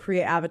able to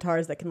create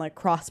avatars that can, like,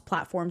 cross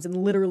platforms and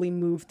literally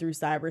move through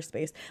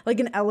cyberspace. Like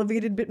an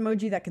elevated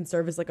Bitmoji that can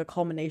serve as, like, a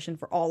culmination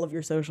for all of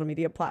your social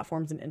media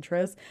platforms and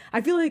interests.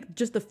 I feel like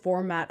just the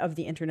format of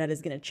the internet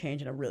is gonna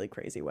change in a really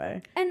crazy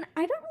way. And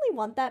I don't really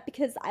want that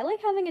because I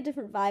like having a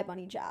different vibe on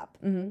each app.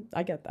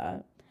 I get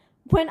that.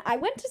 When I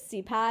went to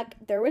CPAC,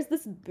 there was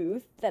this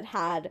booth that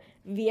had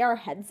VR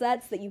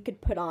headsets that you could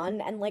put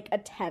on and, like,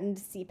 attend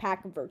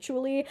CPAC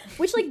virtually,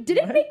 which, like,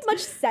 didn't make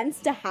much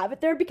sense to have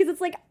it there because it's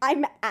like,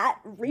 I'm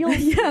at real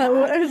CPAC. Yeah,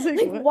 I was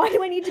like, why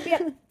do I need to be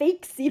at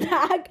fake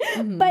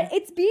CPAC? But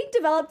it's being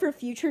developed for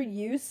future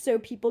use so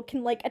people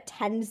can, like,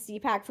 attend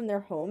CPAC from their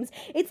homes.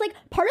 It's, like,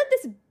 part of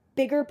this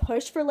bigger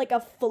push for, like,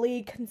 a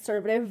fully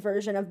conservative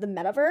version of the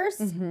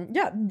metaverse.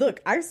 Yeah, look,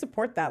 I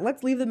support that.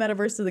 Let's leave the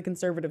metaverse to the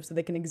conservatives so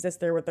they can exist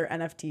there with their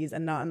NFTs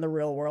and not in the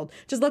real world.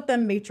 Just let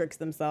them matrix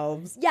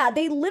themselves. Yeah,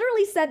 they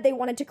literally said they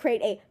wanted to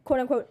create a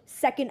quote-unquote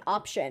second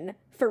option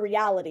for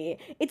reality.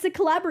 It's a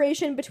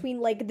collaboration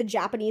between, like, the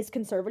Japanese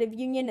Conservative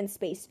Union and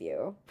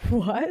Spaceview.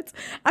 What?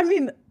 I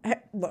mean,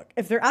 look,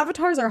 if their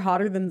avatars are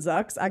hotter than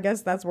Zuck's, I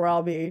guess that's where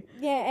I'll be.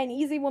 Yeah, an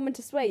easy woman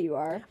to sway you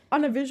are.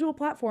 On a visual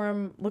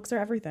platform, looks are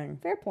everything.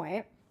 Fair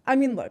point. I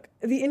mean, look,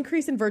 the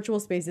increase in virtual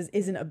spaces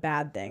isn't a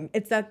bad thing.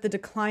 It's that the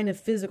decline of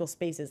physical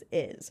spaces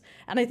is.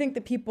 And I think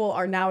that people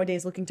are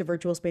nowadays looking to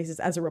virtual spaces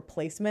as a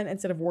replacement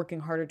instead of working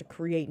harder to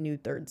create new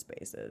third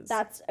spaces.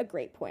 That's a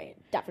great point.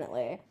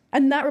 Definitely.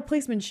 And that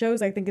replacement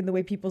shows, I think, in the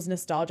way people's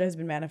nostalgia has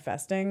been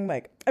manifesting.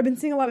 Like, I've been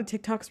seeing a lot of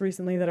TikToks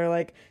recently that are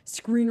like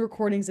screen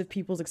recordings of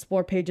people's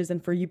explore pages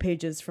and For You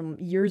pages from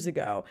years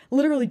ago.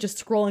 Literally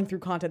just scrolling through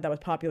content that was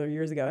popular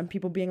years ago. And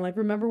people being like,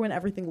 remember when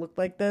everything looked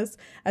like this?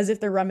 As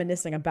if they're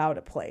reminiscing about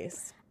a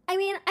place. I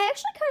mean, I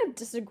actually kind of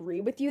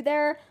disagree with you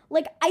there.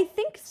 Like, I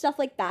think stuff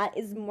like that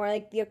is more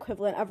like the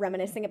equivalent of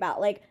reminiscing about,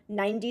 like,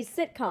 90s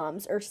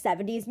sitcoms or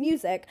 70s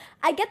music.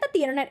 I get that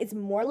the internet is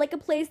more like a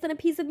place than a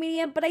piece of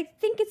media, but I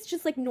think it's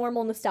just, like,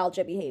 normal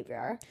nostalgia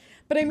behavior.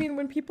 But I mean,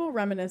 when people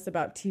reminisce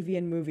about TV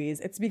and movies,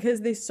 it's because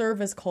they serve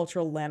as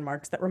cultural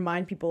landmarks that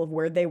remind people of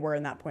where they were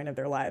in that point of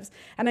their lives.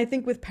 And I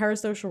think with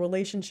parasocial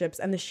relationships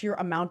and the sheer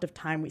amount of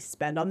time we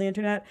spend on the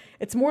internet,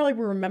 it's more like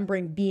we're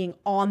remembering being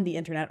on the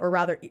internet, or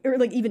rather, or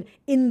like even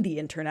in the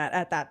internet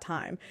at that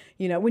time.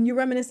 You know, when you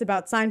reminisce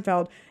about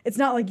Seinfeld, it's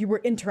not like you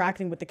were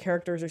interacting with the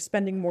characters or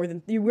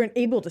you weren't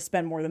able to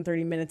spend more than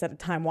 30 minutes at a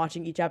time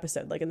watching each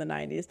episode like in the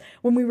 90s.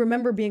 When we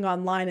remember being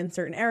online in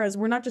certain eras,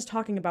 we're not just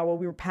talking about what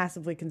we were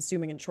passively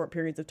consuming in short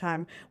periods of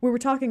time. We were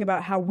talking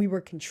about how we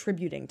were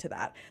contributing to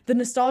that. The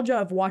nostalgia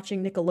of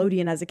watching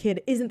Nickelodeon as a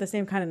kid isn't the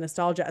same kind of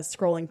nostalgia as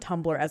scrolling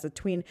Tumblr as a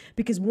tween,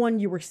 because one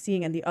you were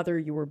seeing and the other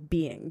you were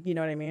being. You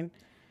know what I mean?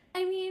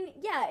 I mean,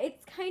 yeah,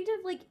 it's kind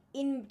of like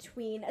in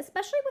between,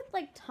 especially with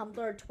like Tumblr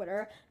or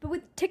Twitter, but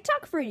with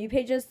TikTok For You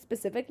pages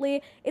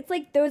specifically, it's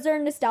like those are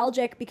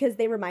nostalgic because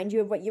they remind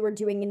you of what you were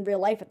doing in real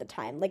life at the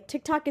time. Like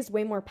TikTok is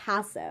way more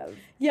passive.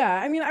 Yeah,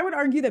 I mean, I would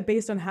argue that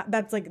based on how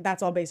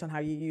that's all based on how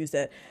you use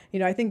it. You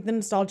know, I think the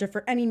nostalgia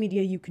for any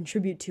media you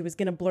contribute to is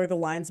going to blur the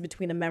lines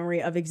between a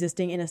memory of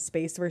existing in a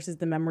space versus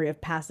the memory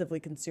of passively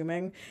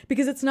consuming,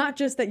 because it's not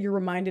just that you're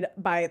reminded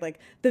by like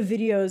the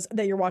videos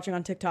that you're watching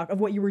on TikTok of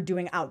what you were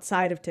doing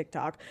outside of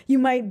TikTok. You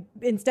might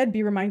instead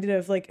be reminded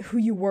of like who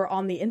you were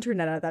on the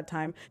internet at that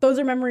time. Those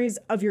are memories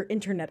of your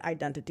internet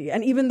identity.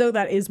 And even though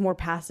that is more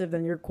passive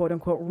than your quote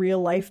unquote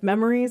real life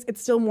memories, it's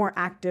still more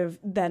active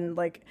than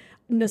like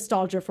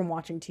nostalgia from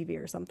watching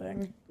TV or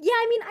something. Yeah,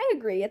 I mean, I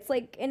agree. It's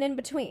like an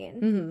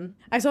in-between. Mm-hmm.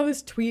 I saw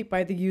this tweet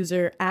by the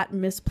user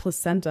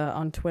 @MissPlacenta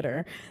on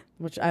Twitter,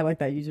 which I like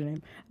that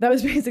username. That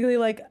was basically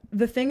like,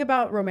 the thing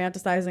about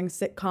romanticizing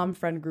sitcom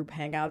friend group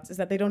hangouts is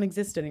that they don't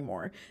exist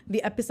anymore.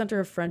 The epicenter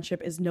of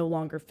friendship is no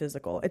longer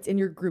physical. It's in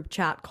your group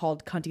chat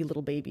called Cunty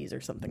Little Babies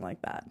or something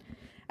like that.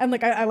 And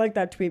like, I like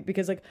that tweet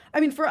because like, I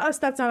mean, for us,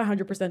 that's not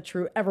 100%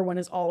 true. Everyone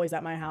is always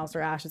at my house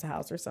or Ash's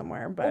house or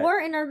somewhere. But or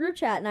in our group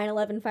chat,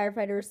 9/11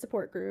 firefighters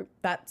support group.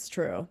 That's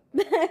true.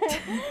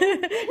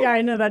 Yeah,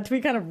 I know that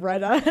tweet kind of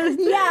read us.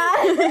 Yeah.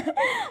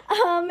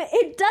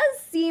 It does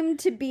seem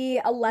to be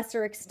a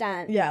lesser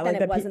extent than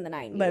it was in the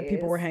 90s. That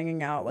people were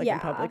hanging out like in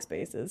public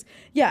spaces.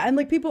 Yeah, and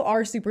like people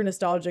are super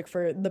nostalgic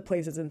for the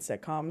places in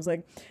sitcoms.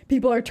 Like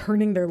people are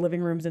turning their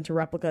living rooms into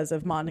replicas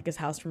of Monica's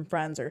house from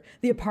Friends or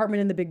the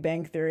apartment in The Big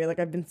Bang Theory. Like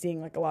I've been and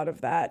seeing like a lot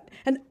of that.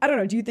 And I don't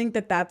know, do you think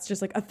that that's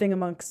just like a thing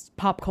amongst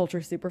pop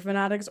culture super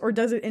fanatics, or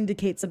does it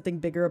indicate something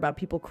bigger about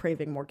people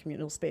craving more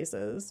communal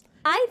spaces?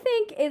 I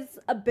think it's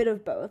a bit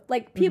of both.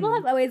 Like, people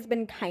have always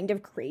been kind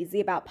of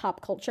crazy about pop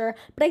culture,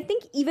 but I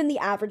think even the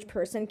average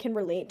person can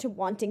relate to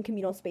wanting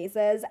communal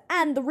spaces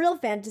and the real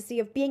fantasy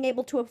of being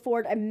able to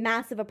afford a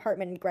massive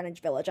apartment in Greenwich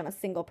Village on a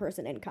single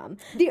person income.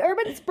 The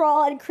urban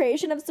sprawl and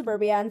creation of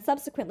suburbia, and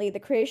subsequently the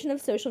creation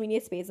of social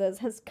media spaces,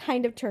 has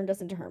kind of turned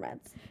us into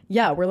hermits.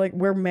 Yeah,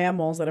 we're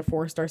mammals that have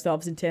forced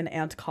ourselves into an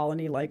ant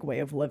colony like way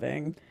of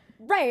living.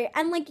 Right,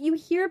 and like you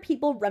hear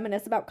people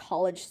reminisce about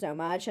college so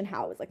much and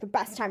how it was like the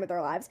best time of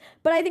their lives,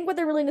 but I think what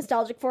they're really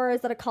nostalgic for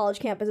is that a college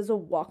campus is a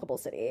walkable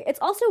city. It's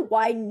also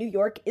why New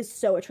York is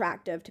so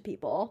attractive to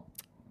people.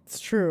 It's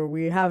true,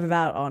 we have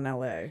that on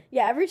LA.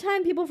 Yeah, every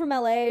time people from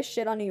LA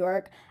shit on New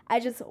York, I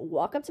just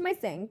walk up to my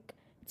sink,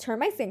 turn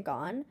my sink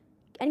on,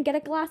 and get a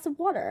glass of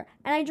water,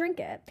 and I drink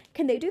it.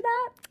 Can they do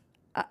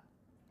that?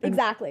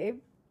 Exactly.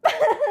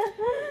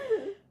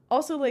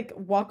 Also, like,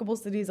 walkable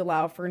cities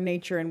allow for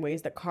nature in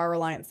ways that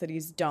car-reliant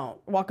cities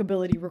don't.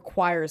 Walkability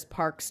requires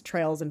parks,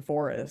 trails, and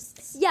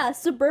forests. Yeah,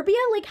 suburbia,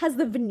 like, has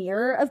the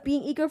veneer of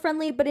being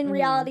eco-friendly, but in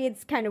reality,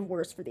 it's kind of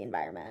worse for the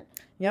environment.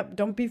 Yep,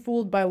 don't be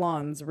fooled by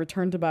lawns.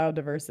 Return to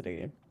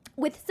biodiversity.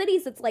 With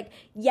cities, it's like,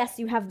 yes,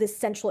 you have this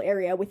central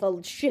area with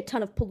a shit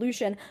ton of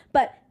pollution,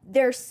 but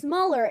they're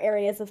smaller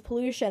areas of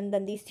pollution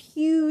than these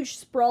huge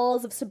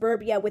sprawls of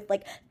suburbia with,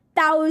 like,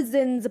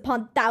 thousands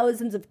upon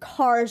thousands of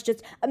cars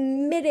just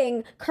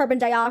emitting carbon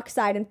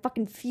dioxide and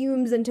fucking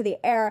fumes into the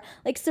air.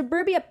 Like,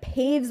 suburbia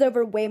paves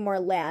over way more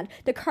land.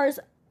 The cars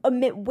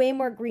emit way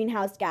more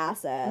greenhouse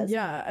gases.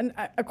 Yeah, and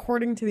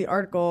according to the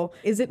article,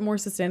 Is It More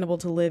Sustainable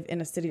to Live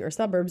in a City or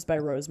Suburbs by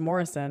Rose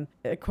Morrison,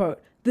 quote,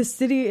 "The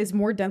city is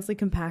more densely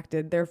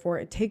compacted, therefore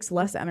it takes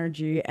less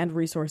energy and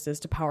resources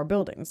to power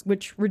buildings,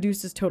 which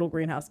reduces total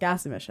greenhouse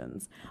gas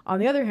emissions. On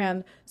the other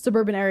hand,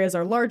 suburban areas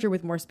are larger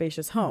with more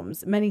spacious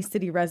homes. Many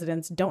city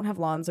residents don't have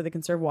lawns, so they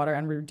conserve water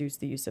and reduce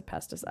the use of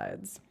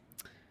pesticides."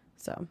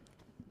 So,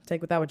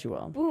 take with that what you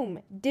will.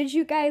 Boom. Did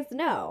you guys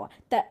know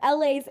that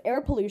LA's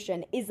air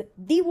pollution is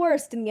the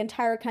worst in the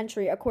entire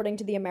country according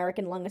to the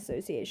American Lung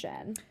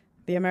Association?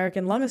 The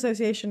American Lung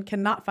Association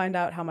cannot find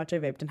out how much I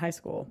vaped in high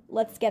school.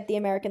 Let's get the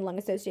American Lung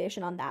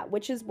Association on that.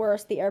 Which is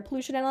worse, the air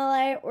pollution in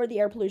LA or the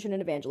air pollution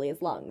in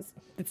Evangelia's lungs?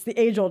 It's the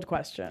age-old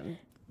question.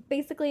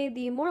 Basically,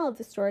 the moral of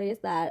the story is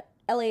that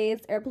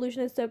LA's air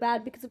pollution is so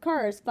bad because of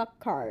cars. Fuck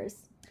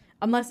cars.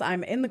 Unless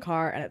I'm in the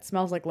car and it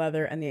smells like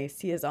leather and the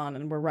AC is on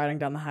and we're riding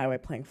down the highway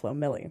playing Flo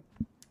Milli.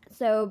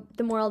 So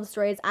the moral of the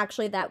story is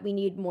actually that we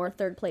need more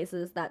third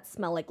places that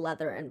smell like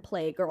leather and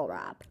play girl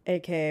rap.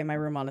 AKA my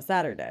room on a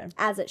Saturday.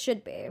 As it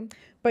should be.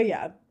 But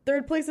yeah,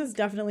 third places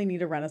definitely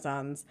need a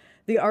renaissance.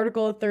 The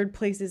article Third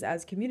Places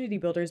as Community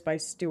Builders by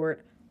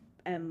Stuart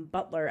M.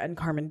 Butler and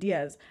Carmen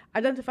Diaz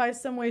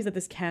identifies some ways that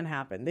this can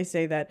happen. They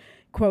say that,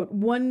 quote,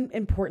 "One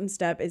important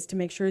step is to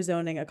make sure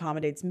zoning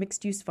accommodates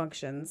mixed-use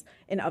functions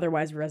in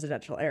otherwise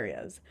residential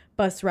areas.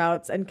 Bus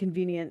routes and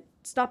convenient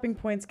stopping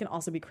points can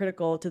also be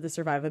critical to the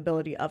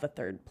survivability of a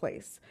third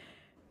place.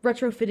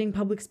 Retrofitting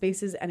public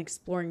spaces and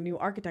exploring new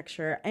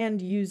architecture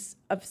and use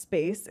of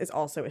space is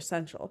also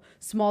essential.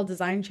 Small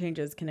design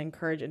changes can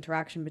encourage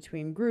interaction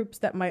between groups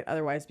that might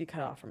otherwise be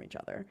cut off from each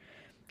other."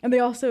 And they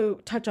also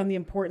touch on the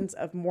importance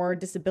of more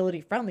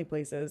disability-friendly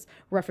places,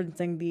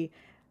 referencing the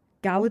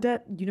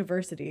Gallaudet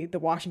University, the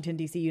Washington,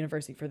 D.C.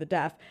 University for the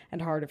Deaf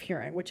and Hard of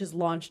Hearing, which has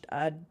launched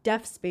a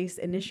Deaf Space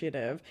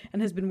Initiative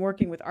and has been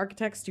working with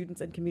architects, students,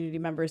 and community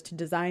members to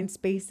design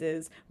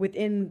spaces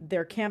within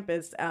their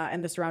campus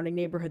and the surrounding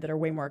neighborhood that are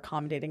way more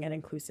accommodating and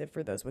inclusive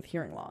for those with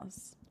hearing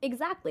loss.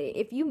 Exactly.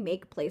 If you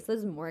make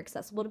places more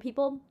accessible to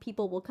people,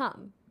 people will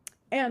come.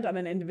 And on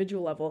an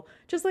individual level,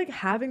 just like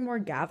having more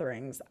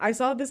gatherings. I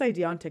saw this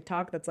idea on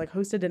TikTok that's like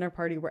host a dinner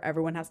party where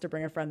everyone has to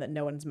bring a friend that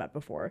no one's met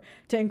before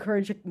to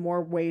encourage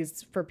more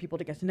ways for people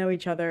to get to know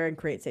each other and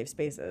create safe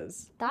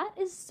spaces. That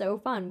is so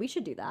fun. We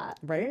should do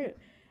that. Right?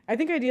 I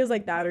think ideas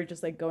like that are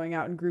just like going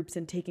out in groups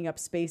and taking up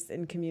space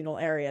in communal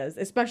areas,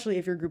 especially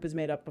if your group is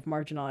made up of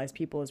marginalized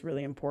people, is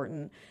really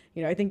important.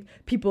 You know, I think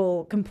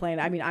people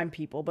complain, I mean, I'm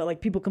people, but like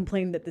people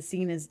complain that the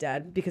scene is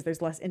dead because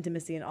there's less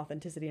intimacy and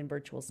authenticity in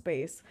virtual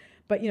space.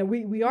 But, you know,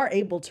 we are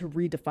able to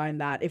redefine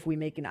that if we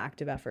make an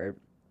active effort.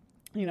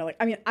 You know, like,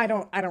 I mean, I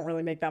don't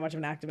really make that much of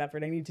an active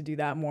effort. I need to do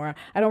that more.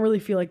 I don't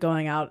really feel like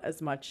going out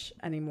as much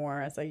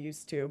anymore as I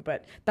used to,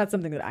 but that's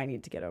something that I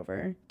need to get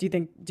over.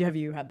 Have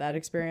you had that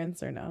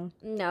experience or no?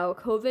 No,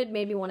 COVID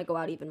made me want to go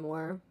out even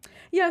more.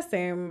 Yeah,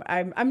 same.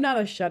 I'm not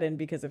a shut-in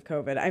because of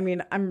COVID. I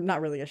mean, I'm not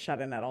really a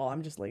shut-in at all.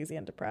 I'm just lazy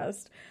and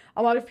depressed.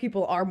 A lot of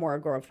people are more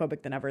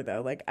agoraphobic than ever,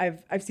 though. Like,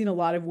 I've seen a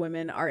lot of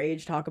women our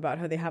age talk about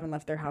how they haven't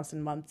left their house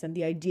in months, and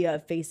the idea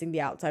of facing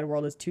the outside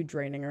world is too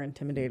draining or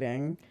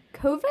intimidating.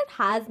 COVID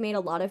has made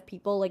a lot of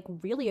people like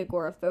really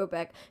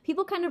agoraphobic.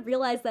 People kind of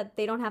realize that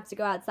they don't have to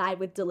go outside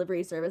with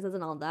delivery services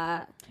and all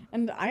that.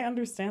 And I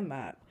understand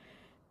that.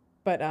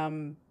 But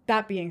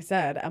that being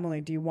said,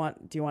 Emily, do you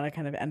want to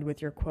kind of end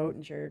with your quote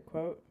and share your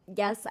quote?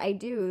 Yes, I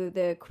do.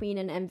 The queen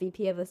and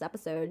MVP of this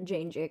episode,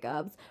 Jane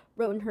Jacobs,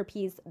 wrote in her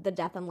piece, The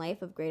Death and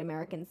Life of Great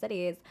American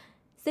Cities,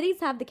 cities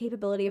have the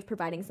capability of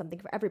providing something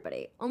for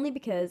everybody, only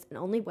because and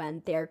only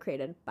when they are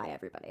created by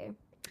everybody.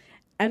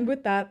 And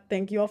with that,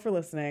 thank you all for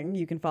listening.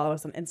 You can follow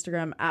us on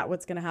Instagram at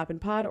What's Gonna Happen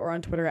Pod or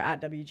on Twitter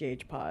at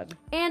WGH Pod.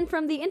 And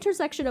from the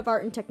intersection of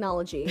art and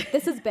technology,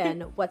 this has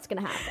been What's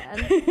Gonna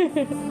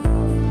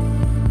Happen.